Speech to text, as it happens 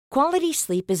Quality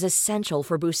sleep is essential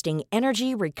for boosting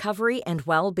energy, recovery, and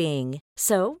well-being.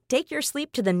 So, take your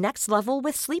sleep to the next level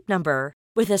with Sleep Number.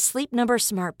 With a Sleep Number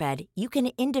smart bed, you can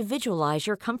individualize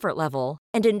your comfort level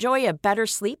and enjoy a better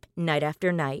sleep night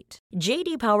after night.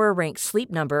 J.D. Power ranks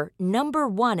Sleep Number number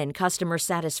 1 in customer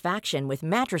satisfaction with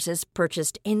mattresses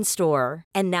purchased in-store.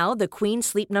 And now the Queen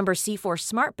Sleep Number C4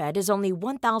 smart bed is only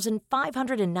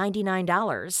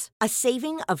 $1,599, a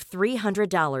saving of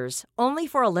 $300, only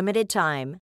for a limited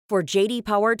time. For J.D.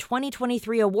 Power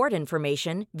 2023 award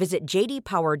information, visit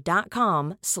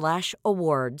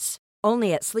jdpower.com/awards.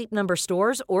 Only at Sleep Number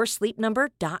stores or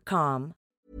sleepnumber.com.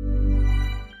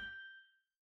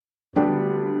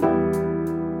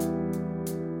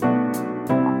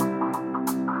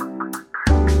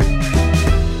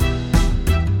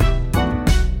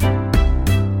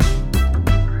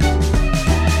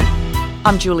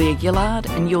 I'm Julia Gillard,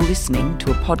 and you're listening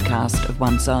to a podcast of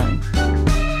One's Own.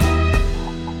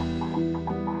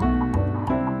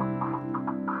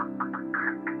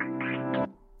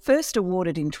 First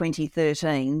awarded in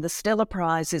 2013, the Stella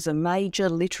Prize is a major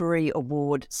literary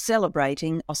award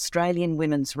celebrating Australian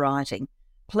women's writing.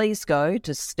 Please go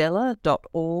to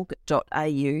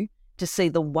stella.org.au to see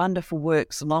the wonderful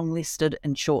works longlisted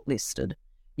and shortlisted.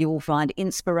 You will find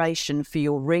inspiration for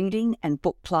your reading and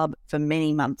book club for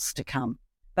many months to come.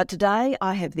 But today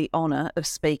I have the honour of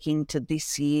speaking to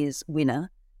this year's winner,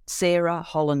 Sarah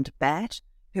Holland-Batt,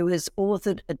 who has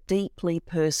authored a deeply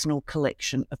personal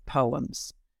collection of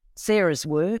poems. Sarah's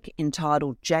work,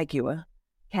 entitled Jaguar,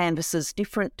 canvasses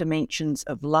different dimensions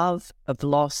of love, of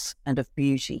loss, and of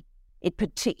beauty. It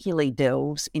particularly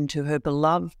delves into her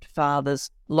beloved father's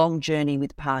long journey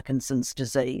with Parkinson's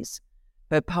disease.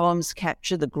 Her poems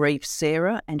capture the grief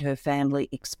Sarah and her family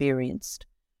experienced.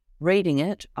 Reading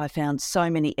it, I found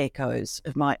so many echoes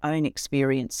of my own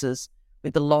experiences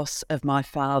with the loss of my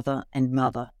father and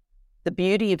mother. The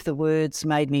beauty of the words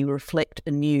made me reflect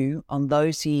anew on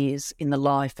those years in the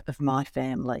life of my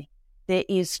family. There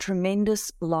is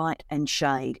tremendous light and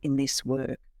shade in this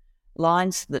work,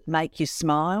 lines that make you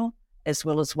smile as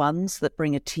well as ones that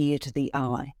bring a tear to the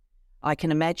eye. I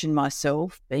can imagine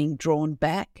myself being drawn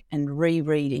back and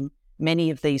rereading many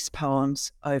of these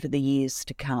poems over the years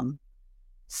to come.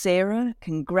 Sarah,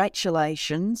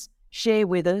 congratulations. Share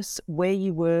with us where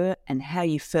you were and how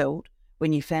you felt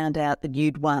when you found out that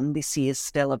you'd won this year's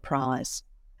Stella Prize.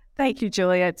 Thank you,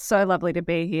 Julia. It's so lovely to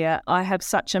be here. I have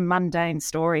such a mundane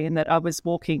story in that I was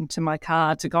walking to my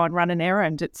car to go and run an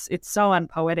errand. It's so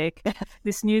unpoetic.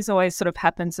 This news always sort of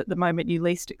happens at the moment you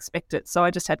least expect it. So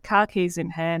I just had car keys in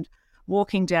hand,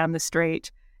 walking down the street,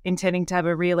 intending to have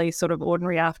a really sort of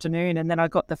ordinary afternoon. And then I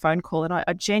got the phone call and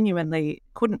I genuinely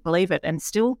couldn't believe it and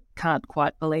still can't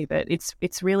quite believe it.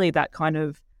 It's really that kind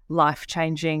of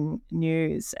life-changing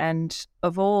news. And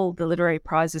of all the literary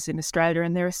prizes in Australia,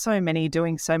 and there are so many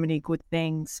doing so many good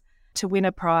things, to win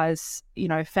a prize,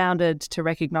 founded to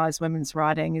recognise women's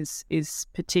writing is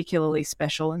particularly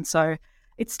special. And so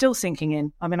it's still sinking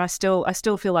in. I mean, I still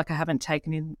feel like I haven't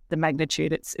taken in the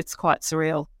magnitude. It's quite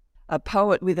surreal. A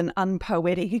poet with an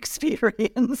unpoetic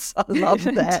experience. I love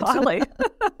that. Entirely.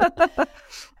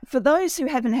 For those who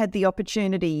haven't had the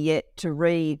opportunity yet to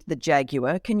read The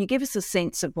Jaguar, can you give us a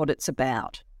sense of what it's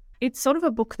about? It's sort of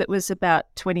a book that was about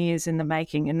 20 years in the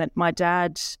making, in that my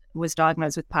dad was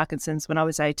diagnosed with Parkinson's when I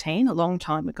was 18, a long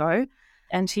time ago,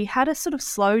 and he had a sort of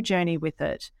slow journey with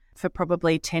it for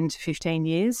probably 10 to 15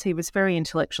 years. He was very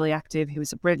intellectually active. He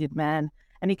was a brilliant man,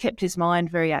 and he kept his mind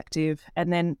very active.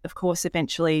 And then, of course,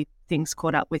 eventually things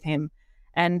caught up with him.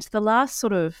 And the last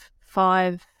sort of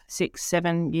 5, 6,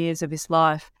 7 years of his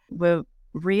life were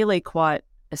really quite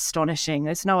astonishing.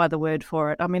 There's no other word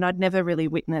for it. I mean, I'd never really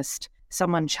witnessed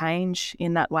someone change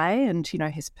in that way. And,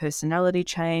 his personality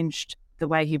changed, the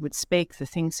way he would speak, the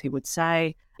things he would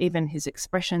say, even his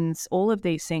expressions, all of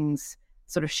these things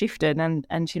sort of shifted. And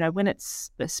when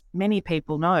it's, as many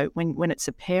people know, when it's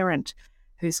a parent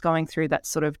who's going through that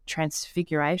sort of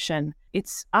transfiguration,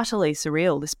 it's utterly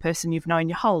surreal. This person you've known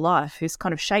your whole life, who's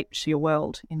kind of shaped your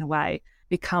world in a way,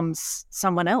 becomes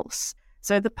someone else.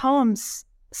 So the poem's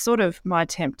sort of my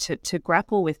attempt to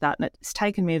grapple with that. And it's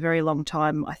taken me a very long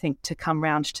time, I think, to come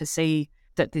round to see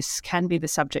that this can be the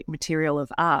subject material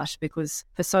of art, because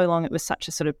for so long it was such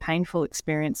a sort of painful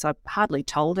experience. I hardly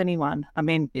told anyone. I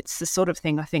mean, it's the sort of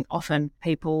thing I think often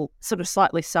people sort of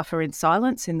slightly suffer in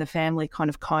silence in the family kind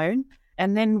of cone.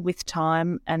 And then with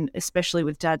time, and especially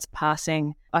with Dad's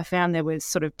passing, I found there was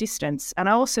sort of distance. And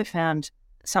I also found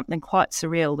something quite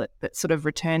surreal that sort of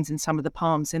returns in some of the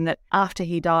poems, in that after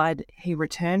he died, he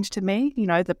returned to me.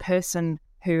 The person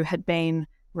who had been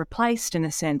replaced, in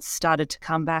a sense, started to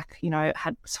come back,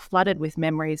 had flooded with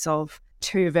memories of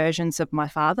two versions of my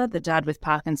father, the dad with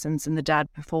Parkinson's and the dad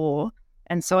before.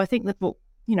 And so I think the book,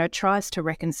 tries to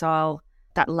reconcile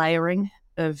that layering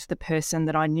of the person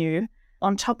that I knew.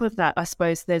 On top of that, I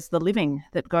suppose there's the living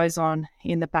that goes on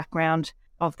in the background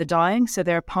of the dying. So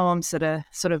there are poems that are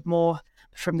sort of more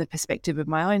from the perspective of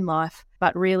my own life,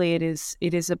 but really it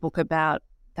is a book about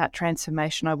that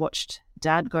transformation I watched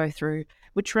Dad go through,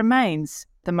 which remains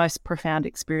the most profound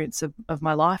experience of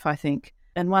my life, I think,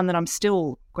 and one that I'm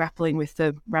still grappling with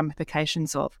the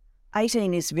ramifications of.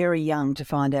 18 is very young to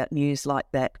find out news like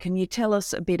that. Can you tell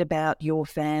us a bit about your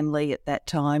family at that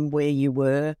time, where you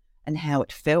were, and how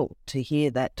it felt to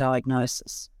hear that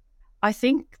diagnosis? I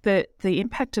think that the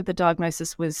impact of the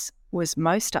diagnosis was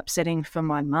most upsetting for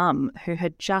my mum, who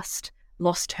had just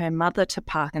lost her mother to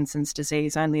Parkinson's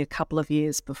disease only a couple of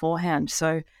years beforehand.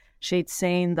 So she'd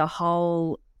seen the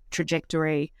whole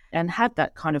trajectory and had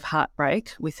that kind of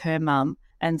heartbreak with her mum.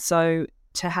 And so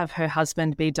to have her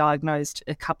husband be diagnosed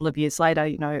a couple of years later,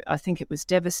 I think it was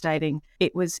devastating.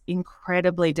 It was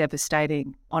incredibly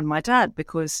devastating on my dad,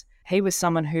 because he was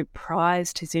someone who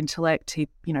prized his intellect. He,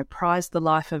 prized the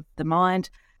life of the mind.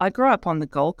 I grew up on the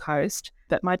Gold Coast,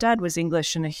 but my dad was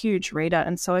English and a huge reader.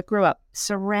 And so I grew up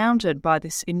surrounded by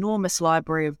this enormous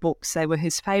library of books. They were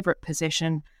his favourite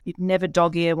possession. He'd never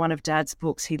dog-ear one of Dad's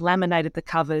books. He laminated the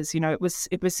covers. It was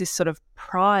this sort of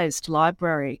prized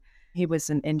library. He was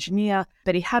an engineer,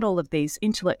 but he had all of these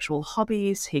intellectual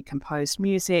hobbies. He composed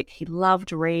music. He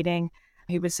loved reading.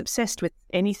 He was obsessed with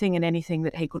anything and anything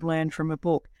that he could learn from a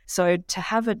book. So to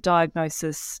have a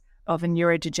diagnosis of a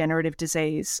neurodegenerative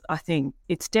disease, I think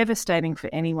it's devastating for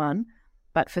anyone.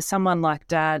 But for someone like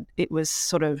Dad, it was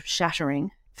sort of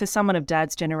shattering. For someone of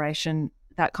Dad's generation,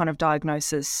 that kind of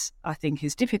diagnosis, I think,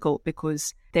 is difficult,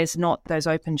 because there's not those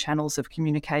open channels of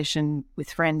communication with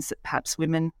friends that perhaps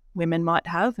women might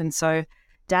have. And so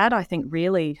Dad, I think,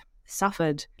 really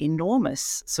suffered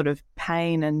enormous sort of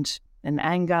pain and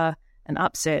anger and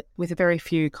upset with very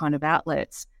few kind of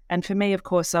outlets. And for me, of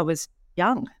course, I was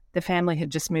young. The family had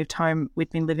just moved home. We'd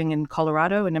been living in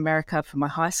Colorado in America for my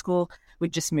high school.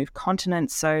 We'd just moved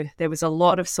continents. So there was a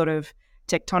lot of sort of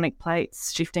tectonic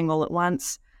plates shifting all at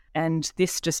once. And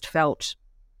this just felt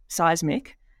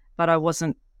seismic, but I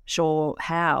wasn't sure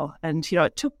how. And,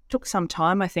 it took some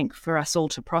time, I think, for us all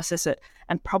to process it.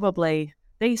 And probably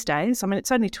these days,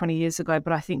 it's only 20 years ago,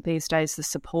 but I think these days the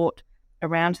support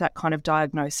around that kind of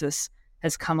diagnosis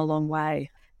has come a long way.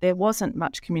 There wasn't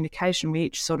much communication. We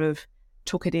each sort of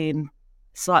took it in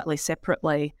slightly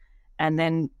separately and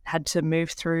then had to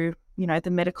move through,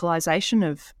 the medicalisation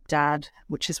of Dad,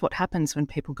 which is what happens when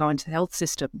people go into the health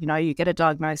system. You get a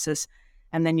diagnosis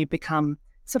and then you become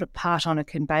sort of part on a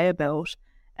conveyor belt,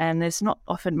 and there's not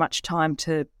often much time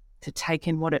to take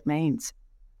in what it means.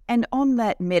 And on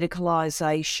that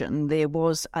medicalisation, there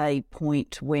was a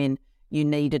point when you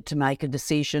needed to make a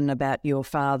decision about your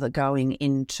father going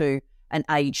into an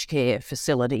aged care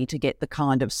facility to get the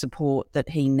kind of support that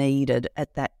he needed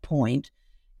at that point.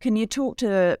 Can you talk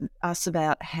to us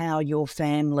about how your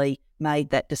family made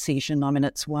that decision?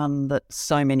 It's one that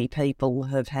so many people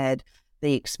have had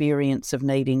the experience of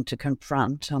needing to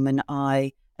confront.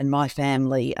 I and my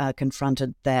family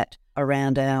confronted that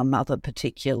around our mother,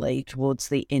 particularly towards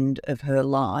the end of her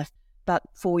life. But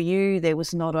for you, there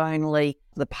was not only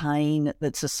the pain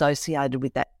that's associated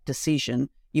with that decision,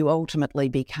 you ultimately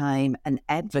became an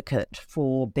advocate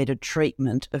for better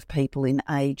treatment of people in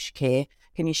aged care.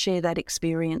 Can you share that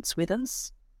experience with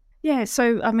us? Yeah,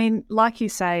 so, like you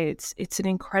say, it's an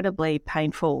incredibly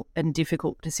painful and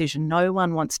difficult decision. No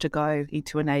one wants to go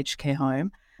into an aged care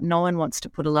home. No one wants to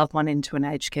put a loved one into an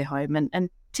aged care home. And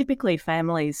typically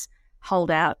families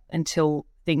hold out until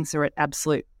things are at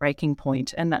absolute breaking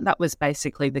point. And that was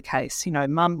basically the case.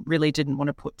 Mum really didn't want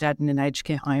to put Dad in an aged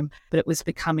care home, but it was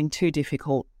becoming too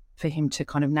difficult for him to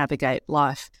kind of navigate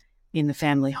life in the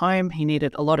family home. He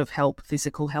needed a lot of help,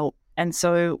 physical help. And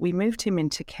so we moved him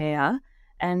into care,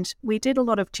 and we did a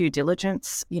lot of due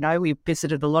diligence. We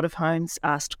visited a lot of homes,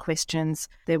 asked questions.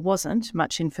 There wasn't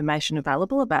much information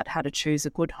available about how to choose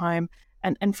a good home.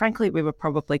 And frankly, we were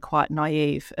probably quite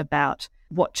naive about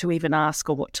what to even ask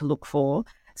or what to look for.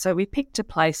 So we picked a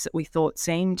place that we thought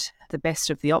seemed the best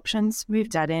of the options,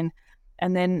 moved Dad in,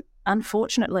 and then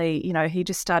unfortunately, he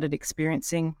just started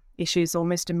experiencing issues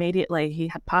almost immediately. He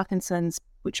had Parkinson's,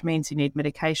 which means you need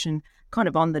medication kind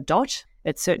of on the dot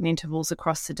at certain intervals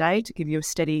across the day to give you a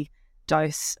steady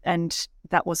dose, and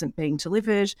that wasn't being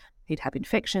delivered. He'd have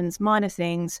infections, minor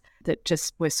things that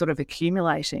just were sort of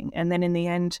accumulating. And then in the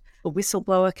end, a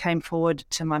whistleblower came forward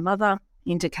to my mother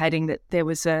indicating that there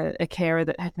was a carer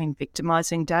that had been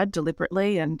victimising Dad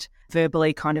deliberately and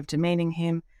verbally kind of demeaning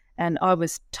him. And I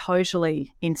was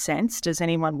totally incensed, as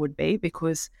anyone would be,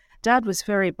 because Dad was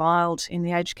very mild in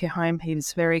the aged care home. He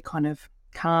was very kind of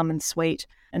calm and sweet.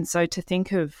 And so to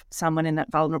think of someone in that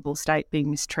vulnerable state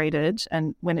being mistreated,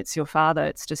 and when it's your father,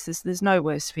 it's just there's no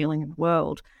worse feeling in the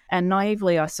world. And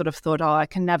naively, I sort of thought, I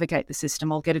can navigate the system.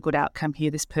 I'll get a good outcome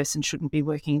here. This person shouldn't be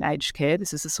working in aged care.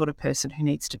 This is the sort of person who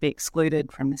needs to be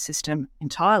excluded from the system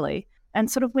entirely.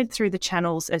 And sort of went through the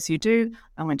channels as you do.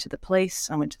 I went to the police.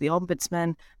 I went to the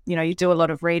ombudsman. You do a lot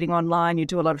of reading online. You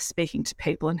do a lot of speaking to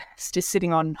people and just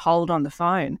sitting on hold on the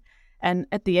phone. And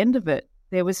at the end of it,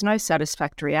 there was no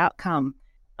satisfactory outcome.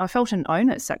 I felt an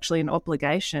onus, actually an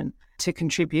obligation, to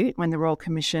contribute when the Royal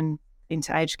Commission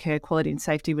into Aged Care Quality and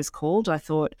Safety was called. I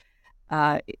thought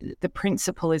the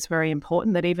principle is very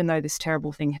important, that even though this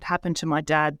terrible thing had happened to my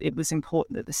dad, it was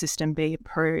important that the system be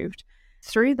improved.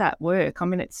 Through that work,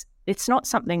 it's not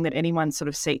something that anyone sort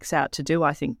of seeks out to do,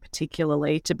 I think,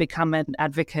 particularly to become an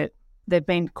advocate. There have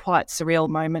been quite surreal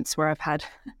moments where I've had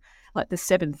like the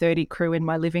 7:30 crew in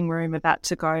my living room about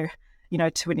to go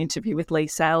to an interview with Lee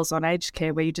Sales on aged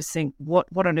care, where you just think, what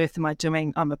on earth am I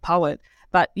doing? I'm a poet.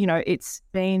 But, it's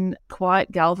been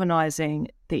quite galvanising,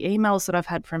 the emails that I've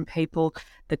had from people,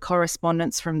 the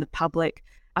correspondence from the public.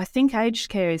 I think aged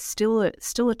care is still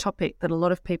a topic that a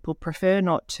lot of people prefer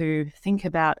not to think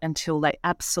about until they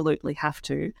absolutely have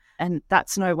to. And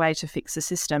that's no way to fix the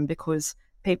system, because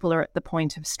people are at the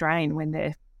point of strain when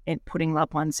they're putting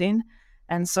loved ones in.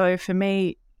 And so for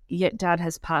me, yet Dad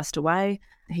has passed away.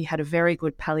 He had a very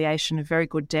good palliation, a very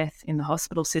good death in the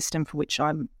hospital system, for which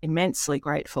I'm immensely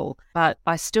grateful. But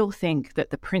I still think that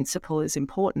the principle is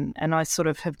important. And I sort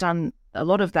of have done a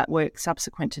lot of that work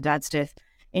subsequent to Dad's death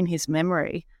in his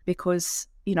memory, because,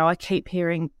 I keep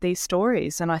hearing these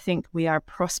stories, and I think we are a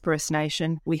prosperous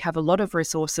nation. We have a lot of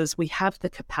resources. We have the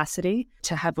capacity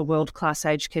to have a world-class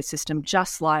aged care system,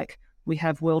 just like we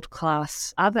have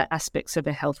world-class other aspects of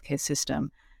a healthcare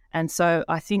system. And so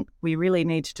I think we really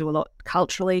need to do a lot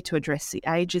culturally to address the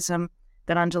ageism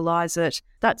that underlies it.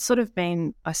 That's sort of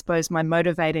been, I suppose, my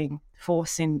motivating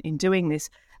force in doing this,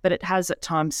 but it has at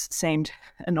times seemed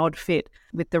an odd fit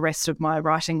with the rest of my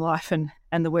writing life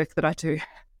and the work that I do.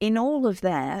 In all of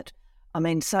that,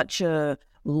 such a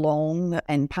long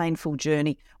and painful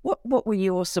journey. What were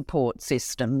your support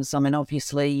systems?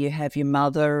 Obviously you have your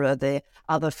mother. Are there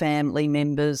other family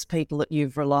members, people that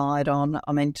you've relied on?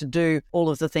 To do all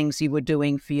of the things you were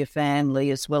doing for your family,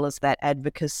 as well as that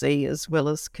advocacy, as well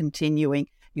as continuing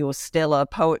your stellar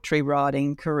poetry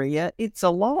writing career. It's a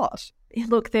lot.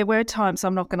 Look, there were times,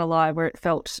 I'm not going to lie, where it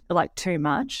felt like too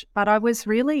much, but I was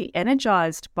really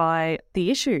energised by the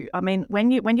issue.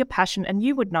 When you're passionate, and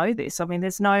you would know this,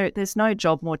 there's no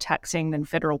job more taxing than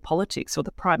federal politics or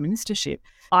the prime ministership.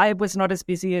 I was not as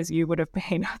busy as you would have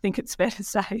been, I think it's fair to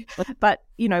say. But,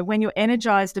 when you're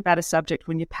energised about a subject,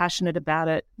 when you're passionate about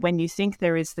it, when you think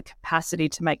there is the capacity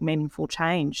to make meaningful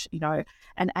change,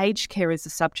 and aged care is a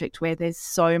subject where there's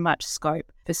so much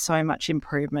scope for so much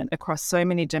improvement across so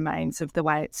many domains of the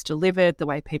way it's delivered, the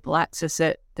way people access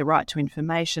it, the right to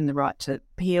information, the right to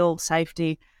appeal,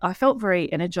 safety. I felt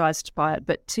very energised by it.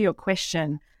 But to your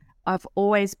question, I've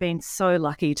always been so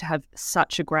lucky to have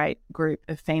such a great group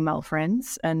of female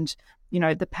friends, and,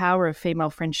 the power of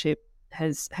female friendship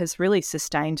has really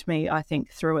sustained me, I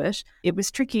think, through it. It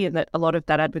was tricky in that a lot of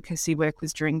that advocacy work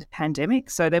was during the pandemic,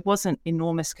 so there wasn't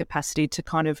enormous capacity to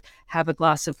kind of have a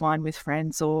glass of wine with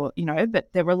friends or, but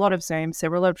there were a lot of Zooms, there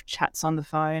were a lot of chats on the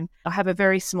phone. I have a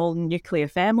very small nuclear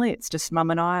family. It's just mum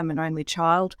and I. I'm an only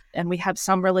child, and we have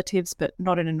some relatives, but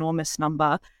not an enormous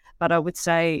number. But I would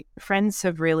say friends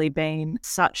have really been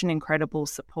such an incredible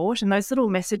support. And those little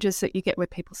messages that you get where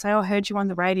people say, I heard you on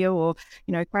the radio, or,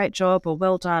 great job, or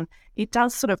well done, it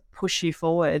does sort of push you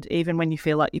forward, even when you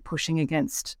feel like you're pushing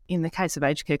against, in the case of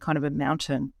aged care, kind of a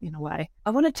mountain in a way.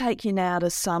 I want to take you now to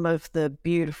some of the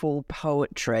beautiful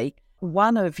poetry.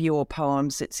 One of your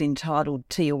poems, it's entitled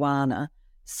Tijuana,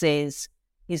 says,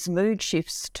 his mood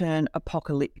shifts turn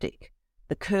apocalyptic.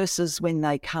 The curses when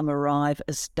they come arrive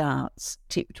as darts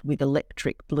tipped with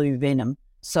electric blue venom,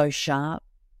 so sharp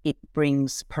it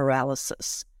brings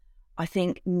paralysis. I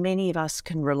think many of us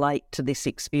can relate to this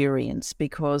experience,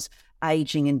 because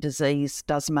ageing and disease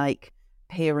does make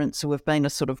parents who have been a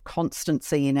sort of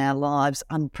constancy in our lives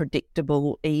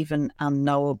unpredictable, even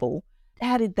unknowable.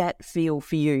 How did that feel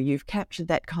for you? You've captured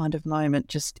that kind of moment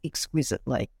just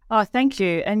exquisitely. Oh, thank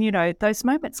you. And, those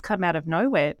moments come out of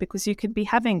nowhere, because you could be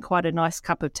having quite a nice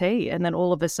cup of tea and then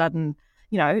all of a sudden,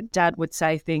 Dad would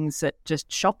say things that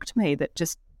just shocked me, that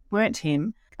just weren't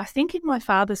him. I think in my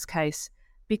father's case,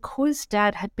 because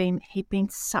Dad he'd been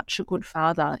such a good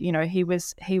father, he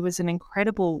was an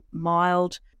incredible,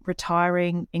 mild,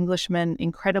 retiring Englishman,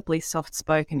 incredibly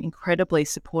soft-spoken, incredibly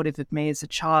supportive of me as a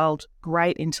child,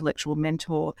 great intellectual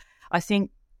mentor. I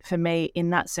think for me,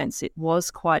 in that sense, it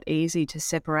was quite easy to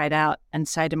separate out and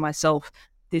say to myself,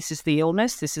 this is the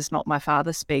illness, this is not my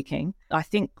father speaking. I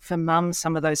think for Mum,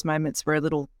 some of those moments were a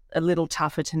little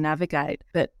tougher to navigate.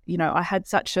 But, I had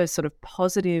such a sort of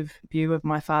positive view of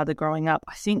my father growing up.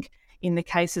 I think in the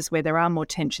cases where there are more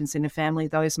tensions in a family,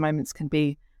 those moments can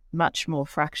be much more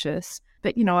fractious.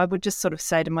 But, I would just sort of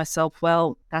say to myself,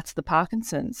 well, that's the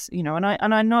Parkinson's, and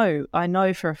I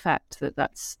know for a fact that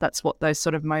that's what those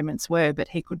sort of moments were, but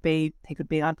he could be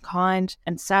unkind.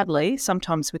 And sadly,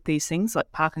 sometimes with these things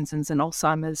like Parkinson's and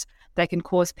Alzheimer's, they can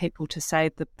cause people to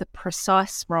say the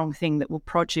precise wrong thing that will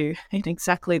prod you in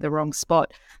exactly the wrong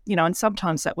spot, and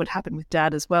sometimes that would happen with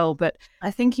Dad as well. But I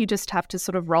think you just have to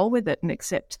sort of roll with it and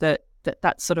accept that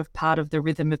that's sort of part of the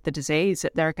rhythm of the disease,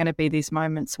 that there are going to be these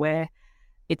moments where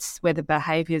the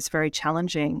behaviour is very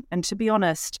challenging. And to be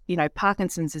honest,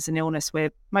 Parkinson's is an illness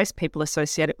where most people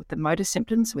associate it with the motor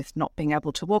symptoms, with not being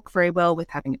able to walk very well, with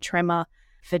having a tremor.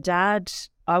 For Dad,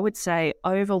 I would say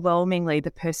overwhelmingly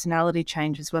the personality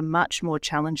changes were much more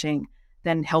challenging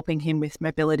than helping him with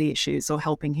mobility issues or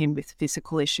helping him with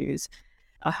physical issues.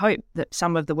 I hope that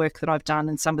some of the work that I've done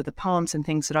and some of the poems and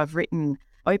things that I've written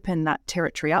open that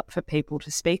territory up for people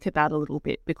to speak about a little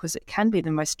bit, because it can be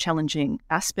the most challenging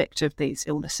aspect of these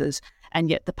illnesses. And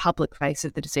yet the public face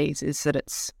of the disease is that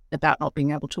it's about not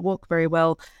being able to walk very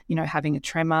well, having a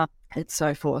tremor and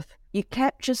so forth. You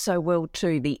capture so well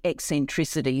too the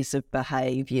eccentricities of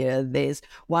behaviour. There's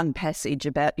one passage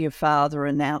about your father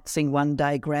announcing one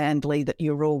day grandly that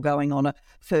you're all going on a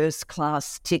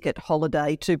first-class ticket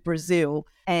holiday to Brazil,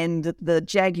 and the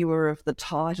Jaguar of the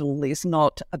title is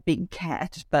not a big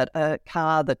cat, but a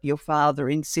car that your father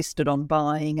insisted on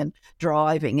buying and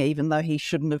driving, even though he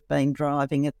shouldn't have been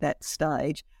driving at that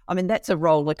stage. I mean, that's a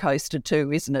roller coaster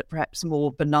too, isn't it? Perhaps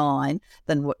more benign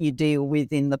than what you deal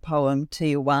with in the poem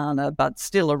Tijuana, but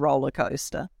still a roller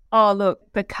coaster. Oh, look,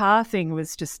 the car thing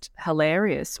was just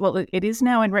hilarious. Well, it is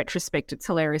now in retrospect, it's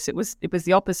hilarious. It was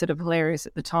the opposite of hilarious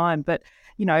at the time. But,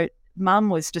 Mum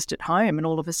was just at home and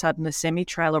all of a sudden a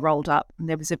semi-trailer rolled up and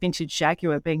there was a vintage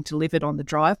Jaguar being delivered on the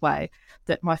driveway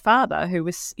that my father, who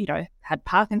was, had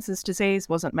Parkinson's disease,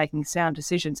 wasn't making sound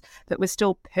decisions, but was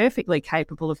still perfectly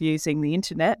capable of using the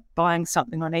internet, buying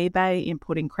something on eBay,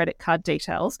 inputting credit card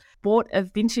details, bought a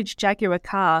vintage Jaguar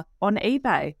car on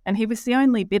eBay. And he was the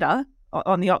only bidder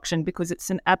on the auction because it's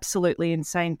an absolutely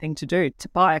insane thing to do, to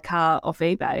buy a car off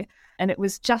eBay. And it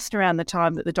was just around the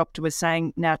time that the doctor was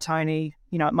saying, now, Tony,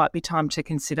 it might be time to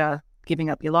consider giving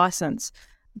up your licence.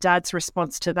 Dad's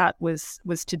response to that was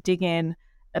to dig in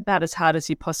about as hard as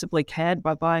you possibly can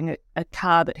by buying a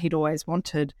car that he'd always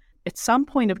wanted. At some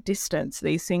point of distance,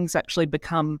 these things actually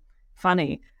become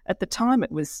funny. At the time,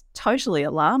 it was totally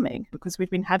alarming because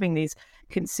we'd been having these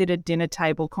considered dinner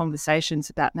table conversations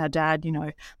about, now, Dad,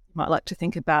 might like to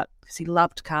think about, because he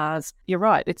loved cars. You're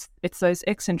right, it's those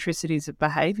eccentricities of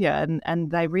behaviour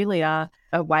and they really are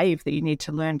a wave that you need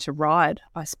to learn to ride,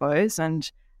 I suppose, and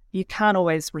you can't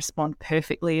always respond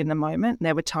perfectly in the moment.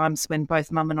 There were times when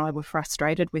both Mum and I were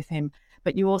frustrated with him,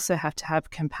 but you also have to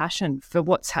have compassion for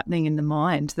what's happening in the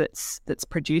mind that's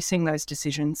producing those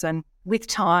decisions. And with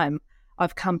time,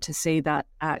 I've come to see that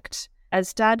act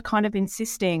as Dad kind of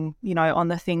insisting, on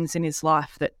the things in his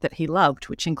life that he loved,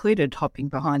 which included hopping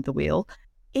behind the wheel.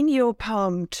 In your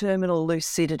poem Terminal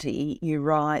Lucidity, you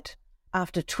write,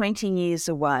 after 20 years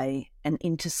away, an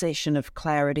intercession of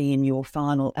clarity in your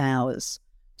final hours,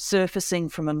 surfacing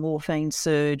from a morphine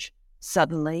surge,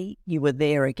 suddenly you were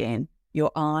there again,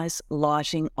 your eyes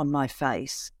lighting on my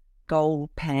face,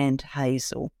 gold-panned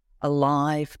hazel,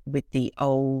 alive with the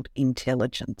old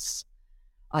intelligence.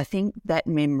 I think that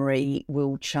memory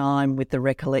will chime with the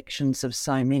recollections of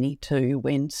so many too,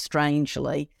 when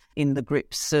strangely, in the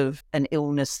grips of an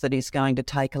illness that is going to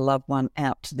take a loved one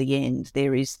out to the end,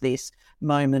 there is this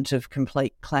moment of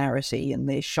complete clarity and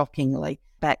they're shockingly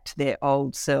back to their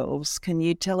old selves. Can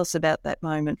you tell us about that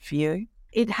moment for you?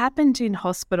 It happened in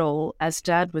hospital as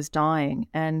Dad was dying,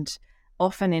 and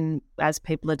often as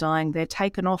people are dying, they're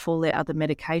taken off all their other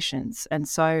medications. And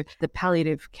so the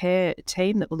palliative care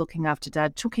team that were looking after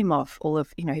Dad took him off all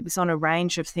of, he was on a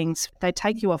range of things. They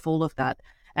take you off all of that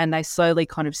and they slowly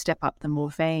kind of step up the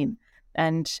morphine.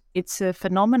 And it's a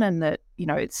phenomenon that,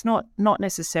 it's not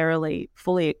necessarily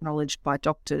fully acknowledged by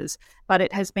doctors, but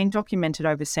it has been documented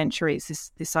over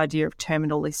centuries, this idea of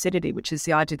terminal lucidity, which is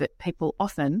the idea that people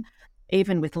often,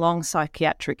 even with long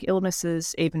psychiatric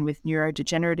illnesses, even with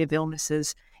neurodegenerative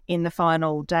illnesses, in the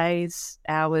final days,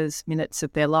 hours, minutes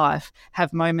of their life,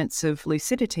 have moments of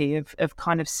lucidity, of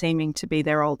kind of seeming to be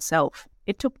their old self.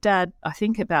 It took Dad, I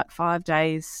think, about 5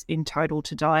 days in total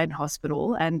to die in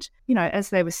hospital. And,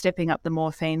 as they were stepping up the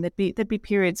morphine, there'd be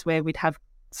periods where we'd have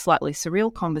slightly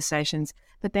surreal conversations.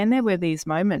 But then there were these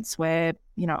moments where,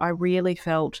 I really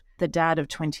felt the Dad of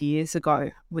 20 years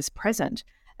ago was present.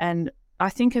 And I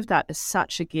think of that as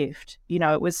such a gift.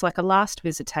 It was like a last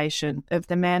visitation of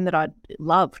the man that I'd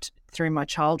loved through my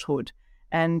childhood.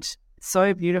 And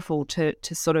so beautiful to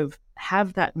sort of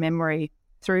have that memory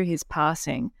through his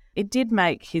passing. It did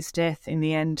make his death in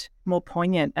the end more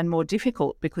poignant and more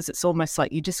difficult, because it's almost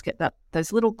like you just get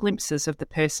those little glimpses of the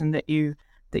person that you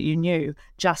knew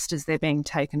just as they're being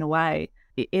taken away.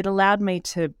 It allowed me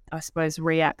to, I suppose,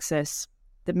 re-access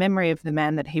the memory of the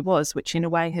man that he was, which in a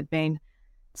way had been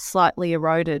slightly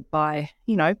eroded by,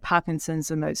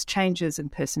 Parkinson's and those changes and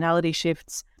personality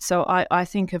shifts. So I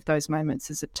think of those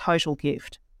moments as a total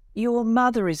gift. Your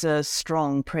mother is a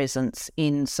strong presence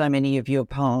in so many of your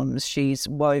poems. She's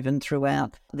woven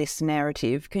throughout this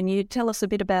narrative. Can you tell us a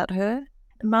bit about her?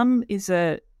 Mum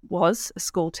was a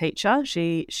school teacher.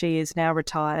 She is now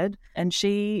retired, and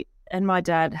she and my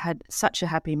dad had such a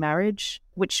happy marriage,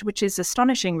 which is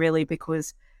astonishing really,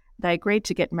 because they agreed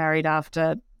to get married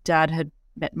after Dad had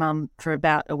met Mum for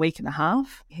about a week and a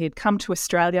half. He had come to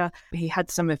Australia. He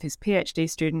had some of his PhD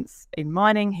students in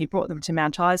mining. He brought them to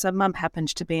Mount Isa. Mum happened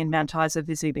to be in Mount Isa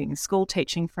visiting a school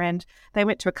teaching friend. They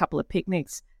went to a couple of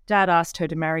picnics. Dad asked her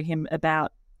to marry him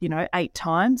about, 8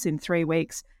 times in 3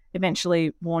 weeks.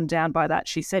 Eventually, worn down by that,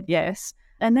 she said yes,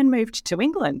 and then moved to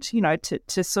England,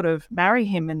 to sort of marry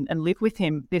him and live with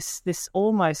him, this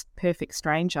almost perfect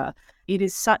stranger. It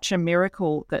is such a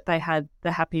miracle that they had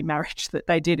the happy marriage that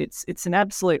they did. It's an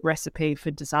absolute recipe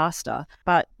for disaster.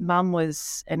 But Mum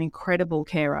was an incredible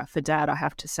carer for Dad, I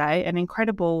have to say, an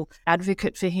incredible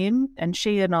advocate for him. And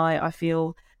she and I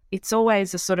feel it's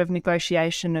always a sort of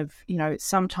negotiation of,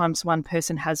 sometimes one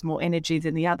person has more energy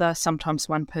than the other. Sometimes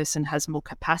one person has more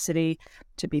capacity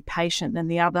to be patient than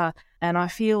the other. And I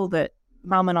feel that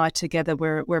Mum and I together,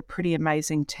 we're a pretty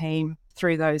amazing team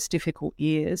through those difficult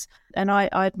years. And I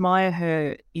admire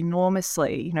her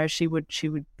enormously. She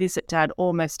would visit Dad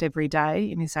almost every day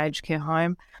in his aged care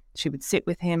home. She would sit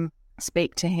with him,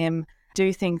 speak to him,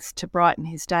 do things to brighten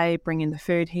his day, bring in the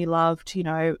food he loved,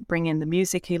 bring in the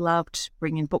music he loved,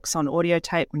 bring in books on audio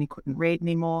tape when he couldn't read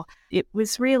anymore. It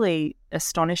was really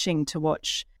astonishing to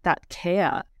watch that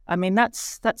care. I mean,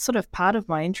 that's sort of part of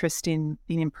my interest in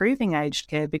improving aged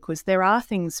care, because there are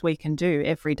things we can do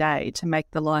every day to make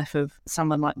the life of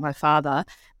someone like my father,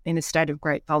 in a state of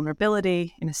great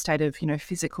vulnerability, in a state of,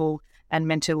 physical and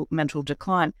mental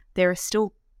decline. There are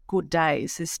still good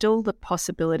days. There's still the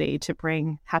possibility to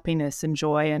bring happiness and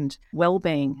joy and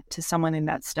well-being to someone in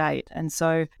that state. And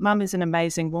so Mum is an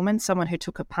amazing woman, someone who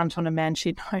took a punt on a man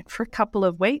she'd known for a couple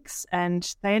of weeks,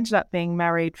 and they ended up being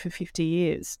married for 50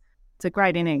 years. It's a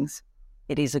great innings.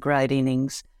 It is a great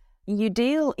innings. You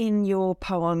deal in your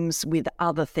poems with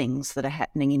other things that are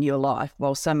happening in your life.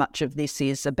 While so much of this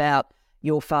is about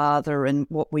your father and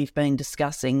what we've been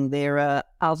discussing, there are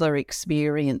other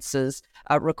experiences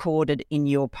recorded in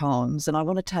your poems. And I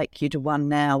want to take you to one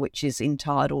now, which is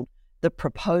entitled The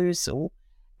Proposal,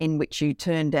 in which you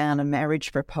turn down a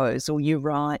marriage proposal. You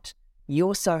write,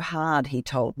 "You're so hard," he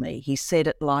told me. He said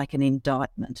it like an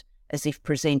indictment, as if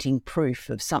presenting proof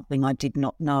of something I did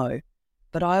not know.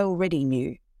 But I already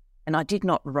knew, and I did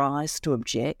not rise to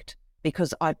object,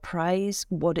 because I praise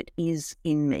what it is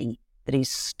in me that is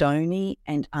stony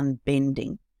and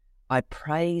unbending. I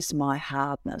praise my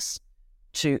hardness.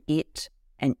 To it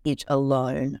and it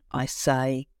alone I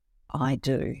say, I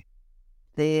do.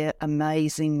 They're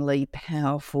amazingly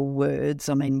powerful words.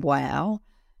 I mean, wow.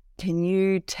 Can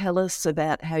you tell us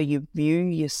about how you view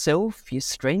yourself, your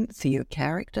strength, your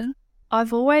character?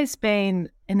 I've always been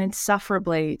an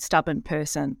insufferably stubborn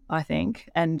person, I think,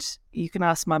 and you can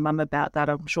ask my mum about that.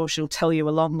 I'm sure she'll tell you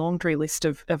a long laundry list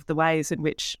of the ways in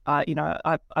which, I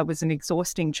was an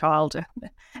exhausting child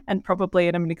and probably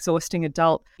am an exhausting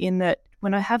adult, in that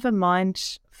when I have a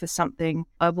mind for something,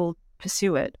 I will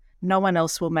pursue it. No one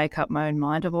else will make up my own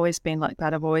mind. I've always been like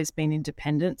that. I've always been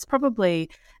independent. It's probably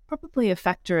a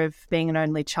factor of being an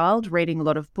only child, reading a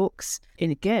lot of books,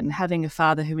 and again, having a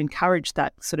father who encouraged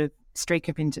that sort of streak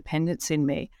of independence in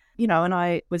me. And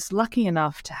I was lucky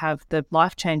enough to have the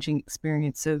life-changing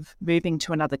experience of moving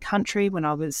to another country when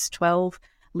I was 12,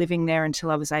 living there until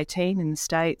I was 18 in the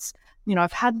States.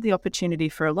 I've had the opportunity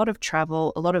for a lot of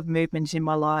travel, a lot of movement in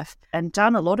my life, and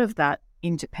done a lot of that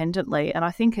independently. And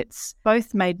I think it's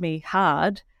both made me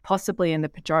hard possibly in the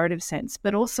pejorative sense,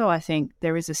 but also I think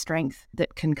there is a strength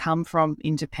that can come from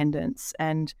independence.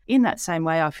 And in that same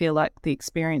way, I feel like the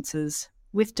experiences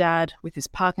with Dad, with his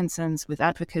Parkinson's, with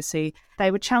advocacy,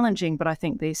 they were challenging, but I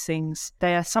think these things,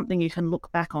 they are something you can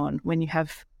look back on when you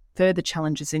have further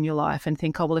challenges in your life and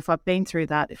think, oh, well, if I've been through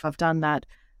that, if I've done that,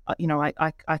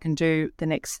 I can do the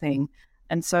next thing.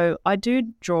 And so I do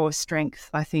draw strength,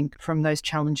 I think, from those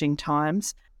challenging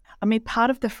times. I mean, part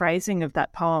of the phrasing of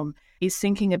that poem is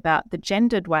thinking about the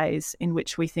gendered ways in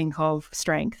which we think of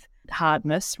strength,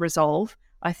 hardness, resolve.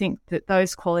 I think that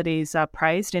those qualities are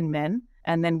praised in men,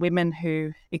 and then women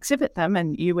who exhibit them,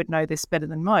 and you would know this better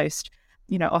than most,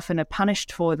 often are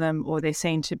punished for them or they're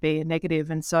seen to be a negative.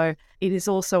 And so it is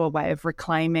also a way of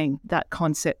reclaiming that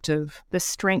concept of the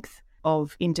strength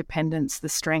of independence, the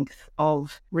strength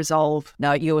of resolve.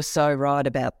 No, you're so right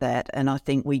about that. And I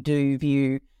think we do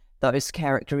view those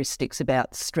characteristics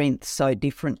about strength so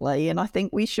differently. And I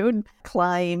think we should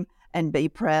claim and be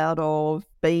proud of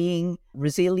being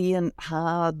resilient,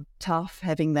 hard, tough,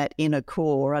 having that inner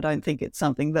core. I don't think it's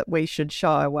something that we should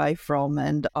shy away from.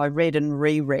 And I read and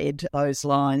reread those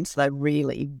lines. They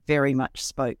really very much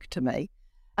spoke to me.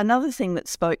 Another thing that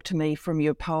spoke to me from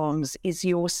your poems is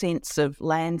your sense of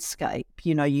landscape.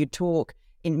 You talk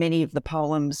in many of the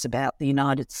poems about the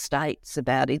United States,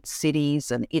 about its cities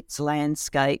and its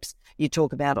landscapes. You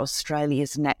talk about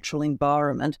Australia's natural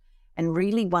environment. And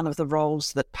really one of the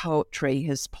roles that poetry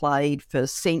has played for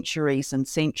centuries and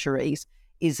centuries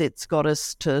is it's got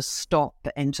us to stop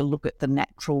and to look at the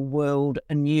natural world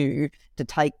anew, to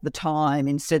take the time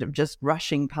instead of just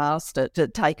rushing past it, to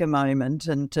take a moment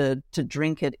and to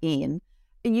drink it in.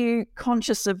 Are you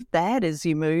conscious of that as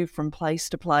you move from place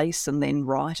to place and then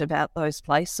write about those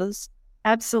places?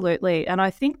 Absolutely. And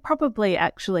I think probably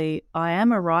actually I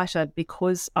am a writer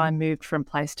because I moved from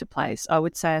place to place. I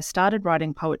would say I started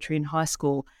writing poetry in high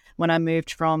school when I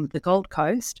moved from the Gold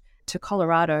Coast to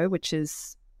Colorado, which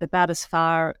is about as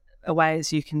far away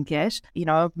as you can get.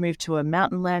 I moved to a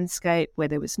mountain landscape where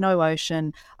there was no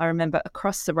ocean. I remember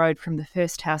across the road from the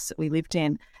first house that we lived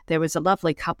in, there was a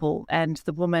lovely couple, and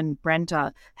the woman,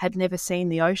 Brenda, had never seen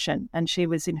the ocean, and she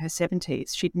was in her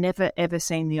 70s. She'd never, ever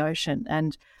seen the ocean.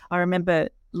 And I remember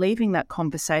leaving that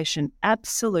conversation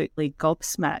absolutely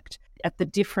gobsmacked at the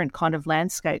different kind of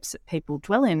landscapes that people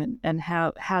dwell in and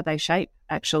how they shape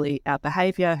actually our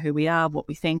behaviour, who we are, what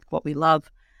we think, what we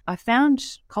love. I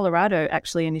found Colorado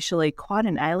actually initially quite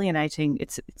an alienating,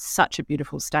 it's such a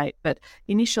beautiful state, but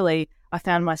initially I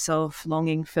found myself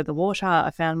longing for the water.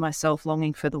 I found myself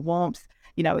longing for the warmth.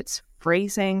 It's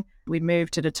freezing. We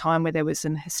moved at a time where there was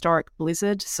an historic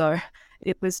blizzard, so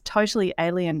it was totally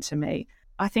alien to me.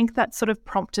 I think that sort of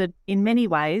prompted in many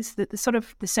ways that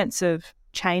the sense of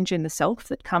change in the self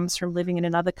that comes from living in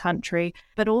another country,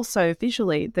 but also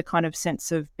visually the kind of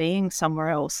sense of being somewhere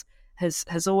else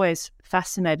has always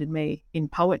fascinated me in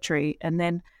poetry. And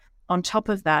then on top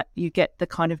of that, you get the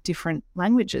kind of different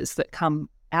languages that come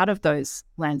out of those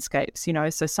landscapes,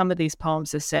 So some of these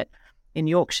poems are set in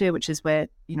Yorkshire, which is where,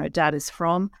 Dad is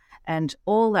from. And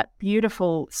all that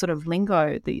beautiful sort of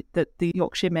lingo that the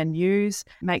Yorkshiremen use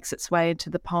makes its way into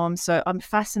the poem. So I'm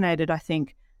fascinated, I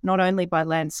think, not only by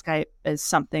landscape as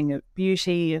something of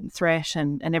beauty and threat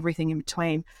and everything in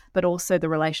between, but also the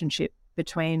relationship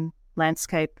between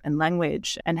landscape and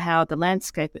language, and how the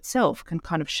landscape itself can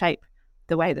kind of shape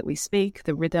the way that we speak,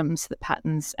 the rhythms, the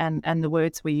patterns, and the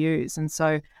words we use. And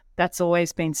so that's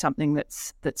always been something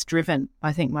that's driven,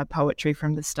 I think, my poetry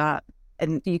from the start.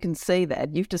 And you can see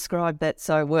that. You've described that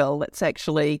so well. It's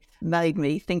actually made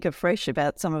me think afresh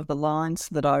about some of the lines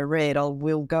that I read. I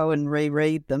will go and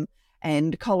reread them.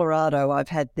 And Colorado, I've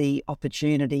had the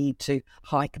opportunity to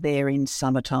hike there in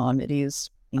summertime. It is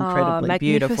incredibly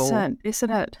beautiful. Magnificent, isn't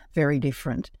it? Very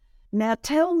different. Now,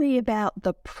 tell me about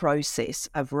the process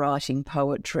of writing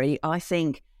poetry. I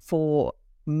think for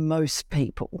most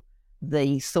people,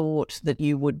 the thought that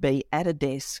you would be at a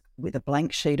desk with a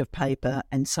blank sheet of paper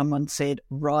and someone said,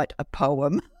 write a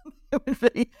poem. There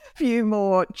would be a few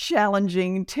more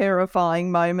challenging,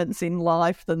 terrifying moments in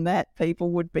life than that.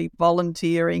 People would be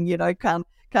volunteering,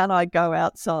 can I go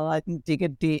outside and dig a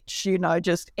ditch,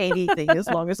 just anything as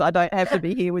long as I don't have to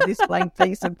be here with this blank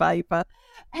piece of paper.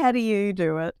 How do you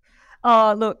do it?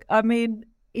 Oh, look, I mean,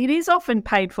 it is often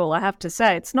painful, I have to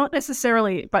say. It's not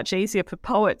necessarily much easier for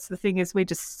poets. The thing is we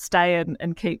just stay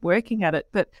and keep working at it.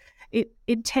 But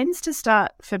it tends to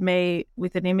start for me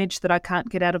with an image that I can't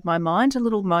get out of my mind, a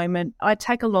little moment. I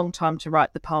take a long time to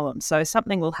write the poem. So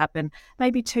something will happen.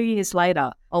 Maybe 2 years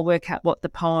later, I'll work out what the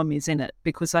poem is in it,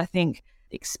 because I think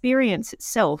experience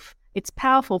itself, it's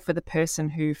powerful for the person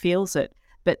who feels it.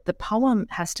 but the poem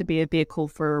has to be a vehicle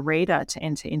for a reader to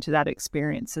enter into that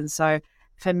experience. And so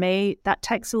for me, that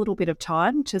takes a little bit of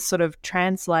time to sort of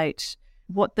translate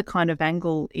what the kind of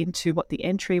angle into what the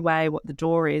entryway, what the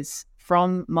door is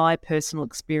from my personal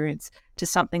experience to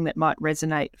something that might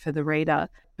resonate for the reader.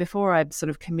 Before I sort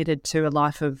of committed to a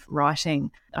life of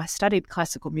writing, I studied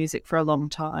classical music for a long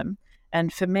time.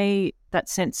 And for me, that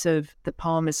sense of the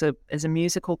poem as a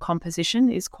musical composition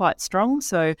is quite strong.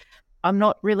 So I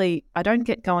don't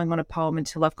get going on a poem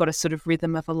until I've got a sort of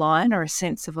rhythm of a line or a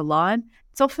sense of a line.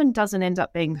 It often doesn't end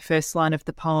up being the first line of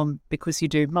the poem because you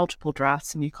do multiple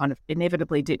drafts and you kind of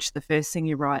inevitably ditch the first thing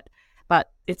you write. But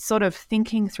it's sort of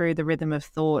thinking through the rhythm of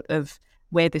thought of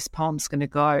where this poem's going to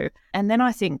go. And then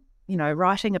I think,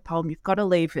 writing a poem, you've got to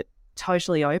leave it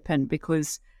totally open,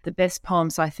 because the best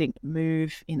poems, I think,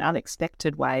 move in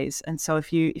unexpected ways. And so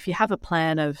if you have a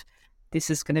plan of this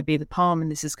is going to be the poem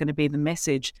and this is going to be the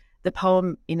message, the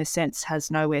poem, in a sense,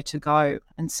 has nowhere to go.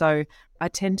 And so I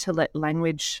tend to let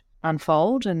language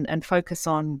unfold and focus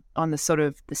on the sort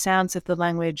of the sounds of the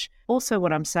language, also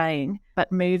what I'm saying,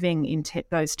 but moving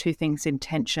those two things in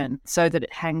tension so that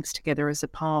it hangs together as a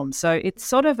poem. So it's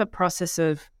sort of a process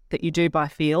that you do by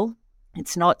feel.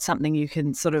 It's not something you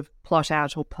can sort of plot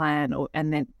out or plan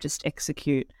and then just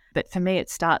execute. But for me, it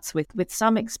starts with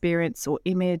some experience or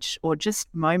image or just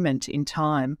moment in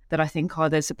time that I think,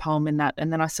 there's a poem in that.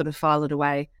 And then I sort of file it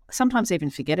away, sometimes even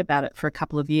forget about it for a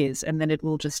couple of years, and then it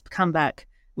will just come back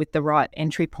with the right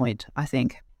entry point, I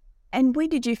think. And when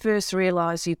did you first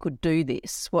realise you could do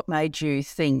this? What made you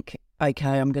think,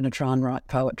 okay, I'm going to try and write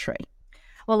poetry?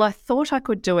 Well, I thought I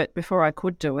could do it before I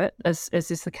could do it, as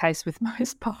is the case with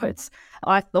most poets.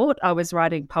 I thought I was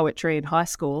writing poetry in high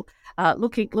school.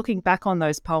 Looking back on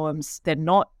those poems, they're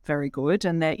not very good,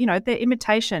 and they're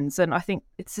imitations. And I think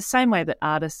it's the same way that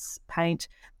artists paint.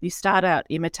 You start out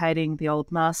imitating the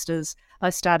old masters.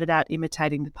 I started out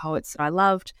imitating the poets I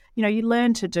loved. You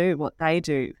learn to do what they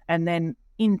do, and then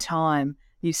in time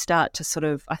you start to sort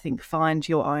of, I think, find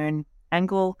your own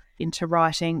angle into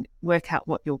writing, work out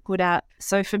what you're good at.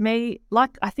 So for me,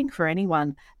 like I think for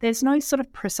anyone, there's no sort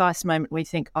of precise moment where you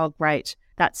think, oh, great,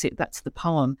 that's it, that's the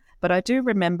poem. But I do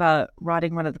remember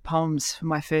writing one of the poems for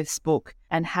my first book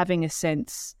and having a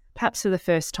sense, perhaps for the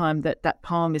first time, that that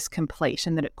poem is complete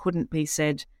and that it couldn't be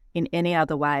said in any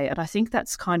other way. And I think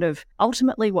that's kind of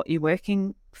ultimately what you're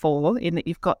working for, in that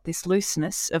you've got this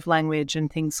looseness of language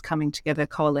and things coming together,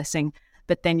 coalescing,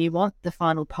 but then you want the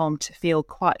final poem to feel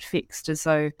quite fixed, as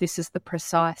though this is the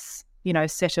precise,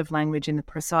 set of language in the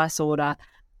precise order,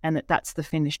 and that's the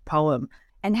finished poem.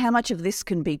 And how much of this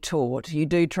can be taught? You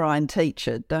do try and teach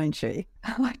it, don't you?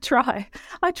 I try.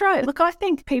 Look, I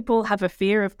think people have a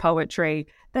fear of poetry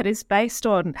that is based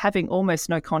on having almost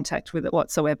no contact with it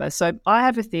whatsoever. So I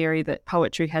have a theory that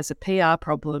poetry has a PR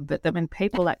problem, but that when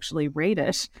people actually read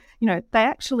it, they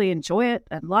actually enjoy it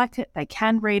and like it. They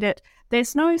can read it.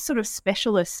 There's no sort of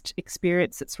specialist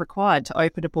experience that's required to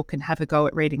open a book and have a go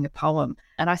at reading a poem.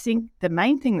 And I think the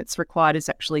main thing that's required is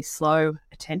actually slow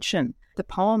attention. The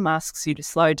poem asks you to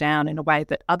slow down in a way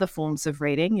that other forms of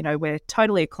reading, we're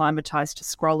totally acclimatized to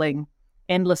scrolling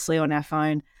endlessly on our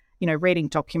phone, reading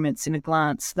documents in a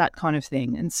glance, that kind of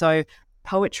thing. And so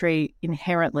poetry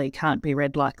inherently can't be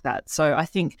read like that. So I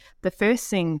think the first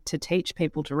thing to teach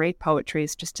people to read poetry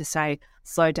is just to say,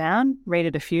 slow down, read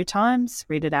it a few times,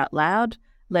 read it out loud,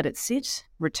 let it sit,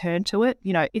 return to it.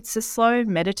 It's a slow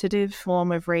meditative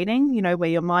form of reading, where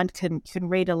your mind can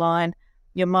read a line.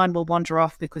 Your mind will wander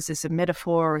off because there's a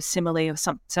metaphor or a simile or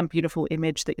some beautiful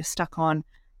image that you're stuck on,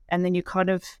 and then you kind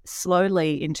of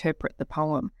slowly interpret the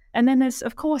poem. And then there's,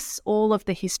 of course, all of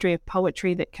the history of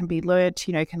poetry that can be learned.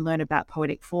 You can learn about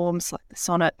poetic forms like the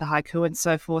sonnet, the haiku, and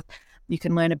so forth. You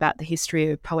can learn about the history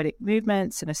of poetic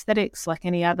movements and aesthetics like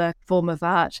any other form of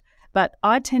art. But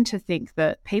I tend to think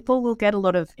that people will get a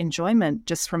lot of enjoyment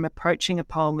just from approaching a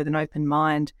poem with an open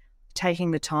mind,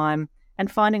 taking the time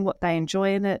and finding what they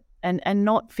enjoy in it, and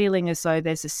not feeling as though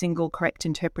there's a single correct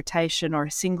interpretation or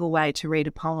a single way to read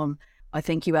a poem. I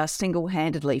think you are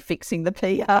single-handedly fixing the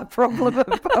PR problem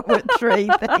of poetry.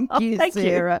 Thank you,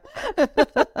 Sarah.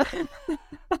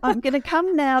 I'm going to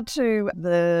come now to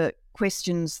the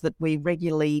questions that we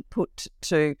regularly put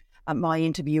to my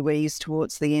interviewees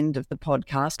towards the end of the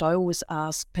podcast. I always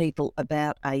ask people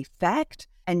about a fact,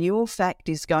 and your fact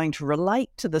is going to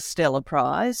relate to the Stella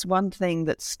Prize. One thing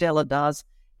that Stella does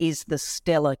is the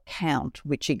Stella Count,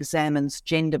 which examines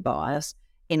gender bias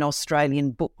in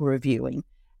Australian book reviewing.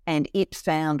 And it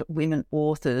found women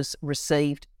authors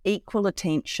received equal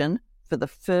attention for the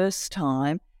first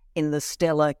time in the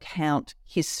Stella Count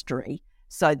history.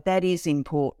 So that is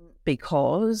important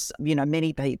because,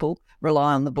 many people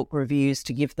rely on the book reviews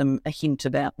to give them a hint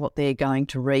about what they're going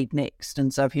to read next.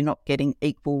 And so if you're not getting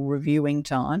equal reviewing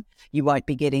time, you won't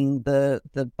be getting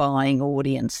the buying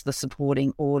audience, the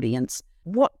supporting audience.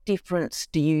 What difference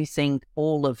do you think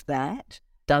all of that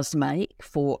does make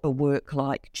for a work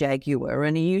like Jaguar?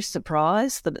 And are you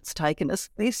surprised that it's taken us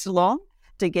this long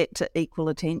to get to equal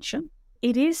attention?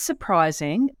 It is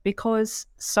surprising because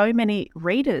so many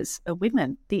readers are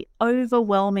women. The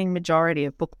overwhelming majority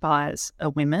of book buyers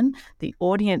are women. The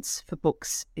audience for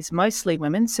books is mostly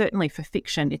women. Certainly for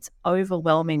fiction, it's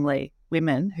overwhelmingly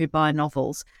women who buy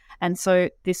novels. And so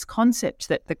this concept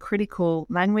that the critical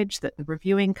language, that the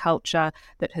reviewing culture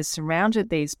that has surrounded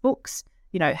these books,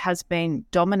 has been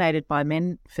dominated by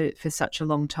men for such a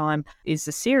long time is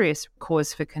a serious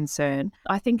cause for concern.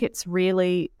 I think it's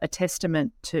really a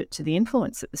testament to the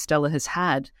influence that the Stella has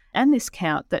had and this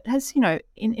count that has,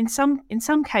 in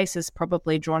some cases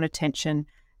probably drawn attention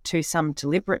to some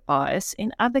deliberate bias,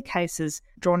 in other cases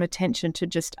drawn attention to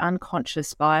just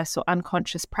unconscious bias or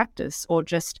unconscious practice, or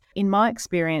just, in my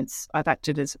experience, I've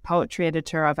acted as a poetry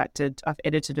editor, I've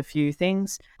edited a few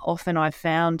things. Often I've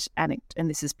found, and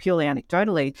this is purely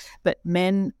anecdotally, but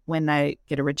men, when they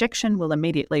get a rejection, will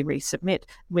immediately resubmit.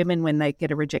 Women, when they get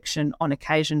a rejection on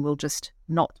occasion, will just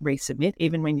not resubmit,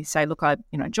 even when you say, look, I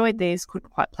enjoyed these,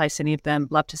 couldn't quite place any of them,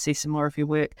 love to see some more of your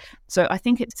work. So I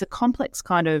think it's a complex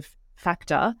kind of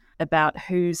factor about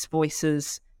whose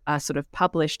voices are sort of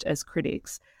published as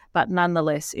critics. But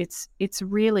nonetheless, it's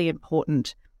really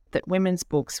important that women's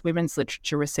books, women's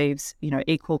literature receives,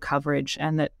 equal coverage,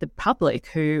 and that the public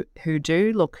who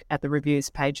do look at the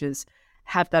reviews pages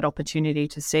have that opportunity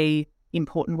to see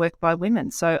important work by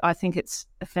women. So I think it's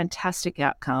a fantastic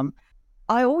outcome.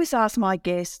 I always ask my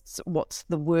guests what's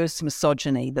the worst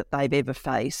misogyny that they've ever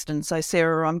faced. And so,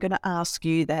 Sarah, I'm going to ask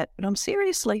you that, but I'm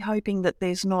seriously hoping that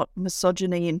there's not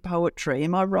misogyny in poetry.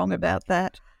 Am I wrong about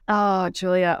that? Oh,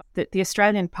 Julia, the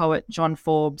Australian poet John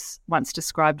Forbes once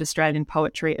described Australian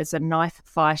poetry as a knife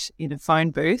fight in a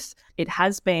phone booth. It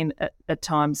has been at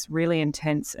times really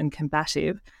intense and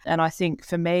combative. And I think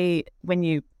for me, when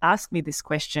you ask me this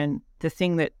question, the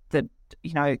thing that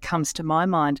comes to my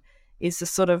mind is the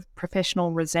sort of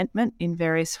professional resentment in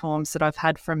various forms that I've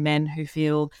had from men who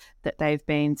feel that they've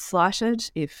been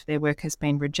slighted if their work has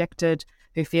been rejected,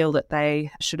 who feel that they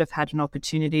should have had an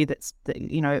opportunity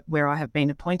where I have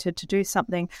been appointed to do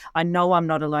something. I know I'm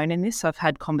not alone in this. I've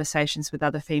had conversations with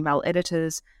other female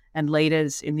editors and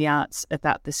leaders in the arts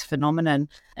about this phenomenon.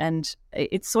 And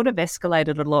it sort of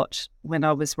escalated a lot when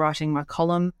I was writing my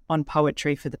column on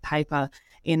poetry for the paper,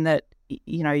 in that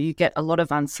you get a lot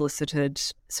of unsolicited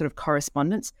sort of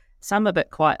correspondence, some of it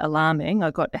quite alarming.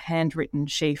 I got a handwritten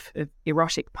sheaf of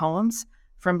erotic poems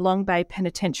from Long Bay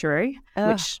Penitentiary,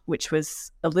 which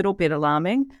was a little bit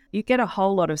alarming. You get a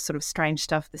whole lot of sort of strange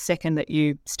stuff the second that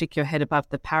you stick your head above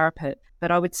the parapet. But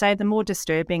I would say the more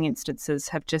disturbing instances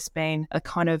have just been a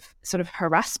kind of sort of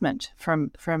harassment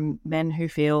from men who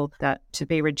feel that to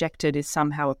be rejected is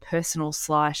somehow a personal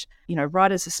slight.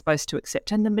 Writers are supposed to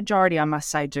accept, and the majority, I must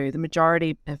say, do. The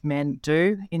majority of men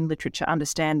do in literature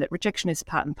understand that rejection is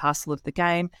part and parcel of the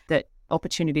game, that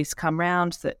opportunities come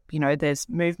round, that there's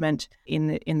movement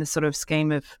in the sort of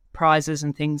scheme of prizes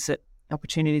and things, that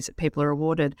opportunities that people are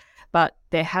awarded. But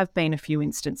there have been a few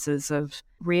instances of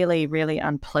really, really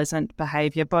unpleasant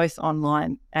behaviour, both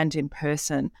online and in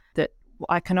person, that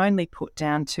I can only put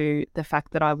down to the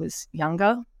fact that I was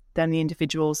younger than the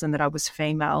individuals and that I was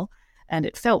female, and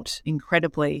it felt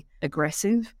incredibly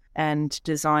aggressive and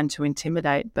designed to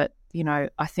intimidate. But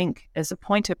I think as a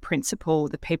point of principle,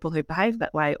 the people who behave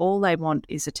that way, all they want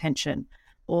is attention.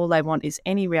 All they want is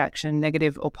any reaction,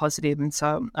 negative or positive. And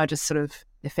so I just sort of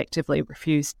effectively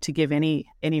refuse to give any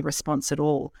response at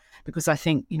all, because I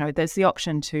think, there's the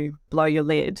option to blow your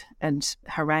lid and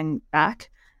harangue back.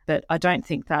 But I don't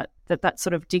think that's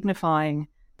sort of dignifying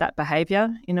that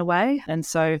behaviour in a way. And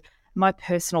so my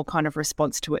personal kind of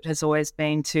response to it has always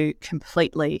been to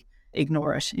completely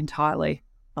ignore it entirely.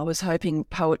 I was hoping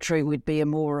poetry would be a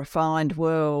more refined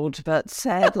world, but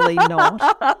sadly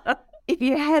not. If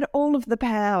you had all of the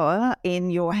power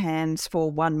in your hands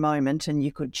for one moment and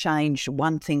you could change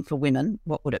one thing for women,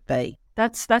 what would it be?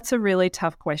 That's a really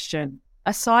tough question.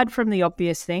 Aside from the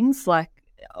obvious things, like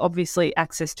obviously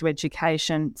access to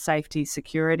education, safety,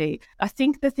 security, I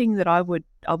think the thing that I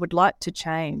would like to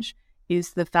change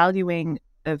is the valuing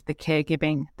of the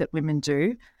caregiving that women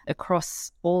do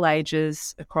across all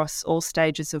ages, across all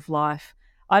stages of life.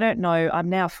 I don't know, I'm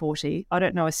now 40, I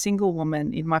don't know a single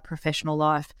woman in my professional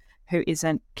life who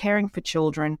isn't caring for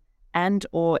children and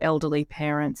or elderly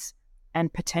parents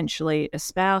and potentially a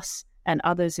spouse and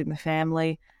others in the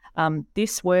family.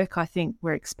 This work, I think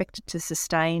we're expected to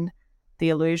sustain the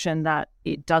illusion that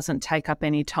it doesn't take up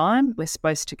any time. We're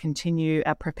supposed to continue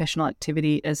our professional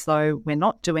activity as though we're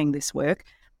not doing this work.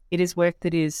 It is work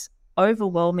that is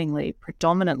overwhelmingly,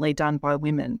 predominantly done by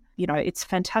women. You know, it's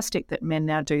fantastic that men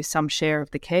now do some share of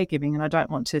the caregiving, and I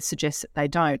don't want to suggest that they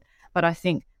don't. But I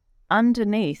think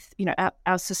underneath, you know,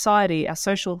 our society, our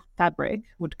social fabric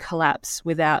would collapse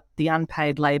without the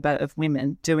unpaid labour of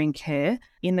women doing care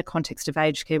in the context of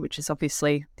aged care, which is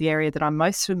obviously the area that I'm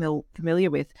most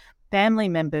familiar with. Family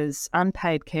members,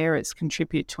 unpaid carers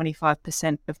contribute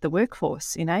 25% of the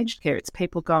workforce in aged care. It's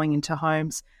people going into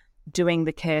homes, doing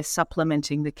the care,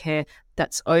 supplementing the care.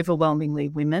 That's overwhelmingly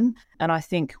women. And I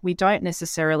think we don't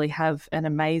necessarily have an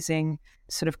amazing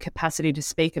sort of capacity to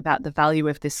speak about the value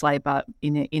of this labour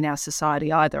in our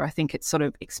society either. I think it's sort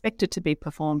of expected to be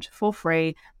performed for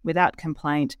free, without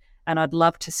complaint. And I'd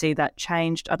love to see that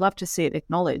changed. I'd love to see it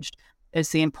acknowledged as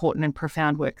the important and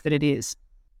profound work that it is.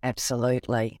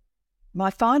 Absolutely. My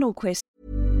final question.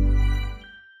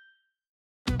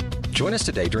 Join us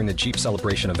today during the Jeep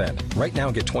Celebration event. Right now,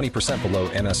 get 20% below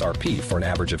MSRP for an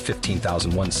average of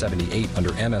 $15,178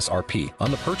 under MSRP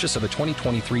on the purchase of a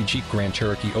 2023 Jeep Grand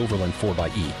Cherokee Overland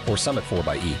 4xE or Summit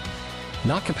 4xE.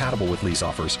 Not compatible with lease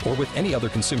offers or with any other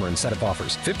consumer incentive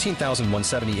offers.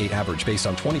 $15,178 average based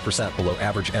on 20% below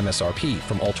average MSRP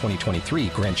from all 2023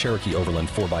 Grand Cherokee Overland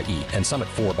 4xE and Summit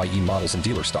 4xE models in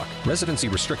dealer stock. Residency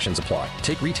restrictions apply.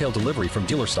 Take retail delivery from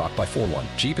dealer stock by 4/1.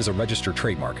 Jeep is a registered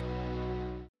trademark.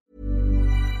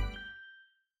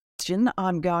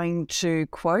 I'm going to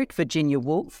quote Virginia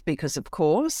Woolf because, of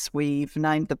course, we've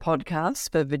named the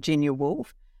podcast for Virginia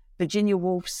Woolf. Virginia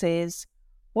Woolf says,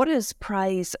 "What has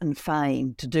praise and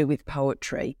fame to do with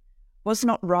poetry? Was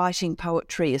not writing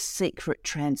poetry a secret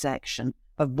transaction,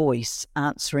 a voice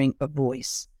answering a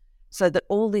voice? So that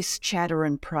all this chatter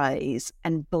and praise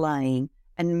and blame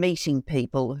and meeting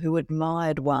people who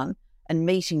admired one and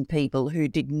meeting people who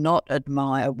did not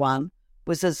admire one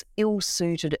was as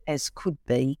ill-suited as could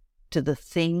be to the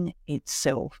thing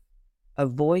itself, a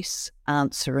voice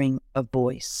answering a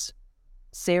voice."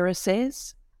 Sarah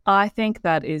says, I think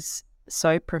that is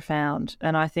so profound,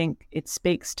 and I think it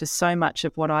speaks to so much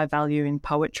of what I value in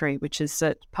poetry, which is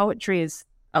that poetry is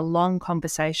a long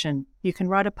conversation. You can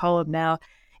write a poem now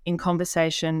in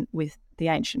conversation with the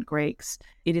ancient Greeks.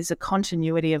 It is a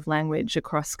continuity of language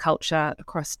across culture,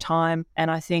 across time,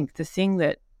 and I think the thing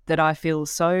that I feel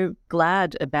so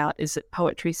glad about is that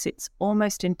poetry sits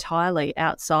almost entirely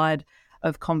outside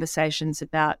of conversations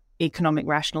about economic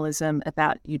rationalism,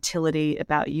 about utility,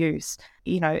 about use.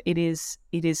 You know, it is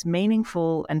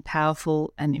meaningful and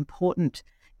powerful and important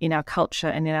in our culture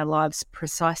and in our lives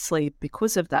precisely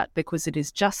because of that, because it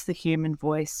is just the human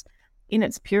voice in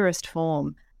its purest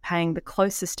form, paying the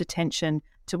closest attention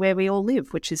to where we all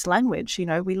live, which is language. You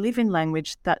know, we live in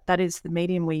language, that is the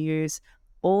medium we use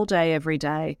all day, every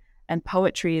day, and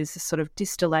poetry is a sort of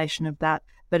distillation of that,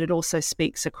 but it also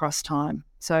speaks across time.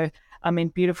 So, I mean,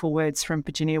 beautiful words from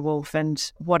Virginia Woolf,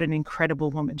 and what an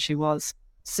incredible woman she was.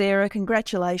 Sarah,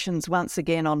 congratulations once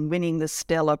again on winning the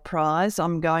Stella Prize.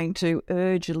 I'm going to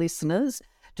urge listeners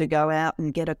to go out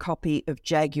and get a copy of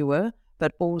Jaguar,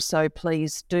 but also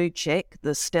please do check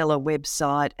the Stella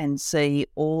website and see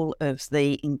all of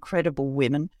the incredible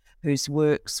women whose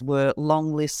works were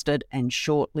long-listed and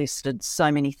short-listed.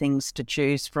 So many things to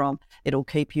choose from. It'll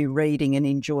keep you reading and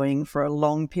enjoying for a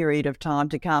long period of time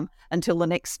to come until the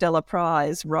next Stella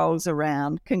Prize rolls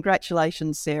around.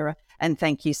 Congratulations, Sarah, and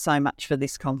thank you so much for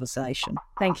this conversation.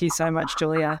 Thank you so much,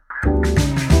 Julia.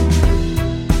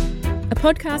 A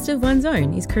podcast of one's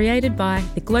own is created by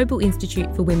the Global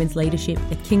Institute for Women's Leadership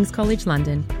at King's College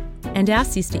London and our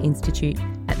sister institute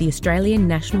at the Australian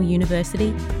National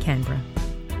University, Canberra.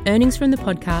 Earnings from the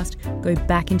podcast go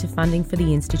back into funding for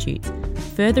the institutes,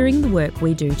 furthering the work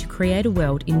we do to create a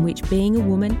world in which being a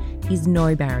woman is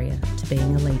no barrier to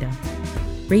being a leader.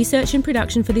 Research and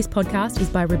production for this podcast is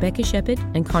by Rebecca Shepherd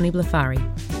and Connie Blafari,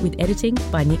 with editing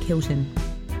by Nick Hilton.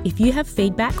 If you have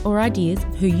feedback or ideas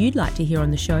of who you'd like to hear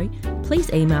on the show,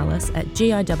 please email us at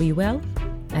giwl@kcl.ac.uk.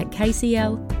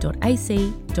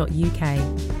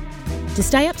 To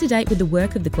stay up to date with the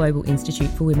work of the Global Institute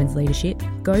for Women's Leadership,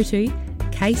 go to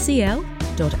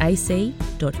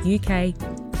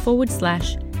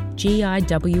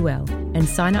kcl.ac.uk/GIWL and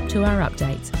sign up to our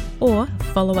updates, or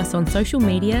follow us on social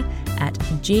media at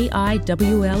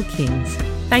GIWL Kings.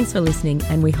 Thanks for listening,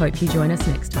 and we hope you join us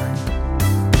next time.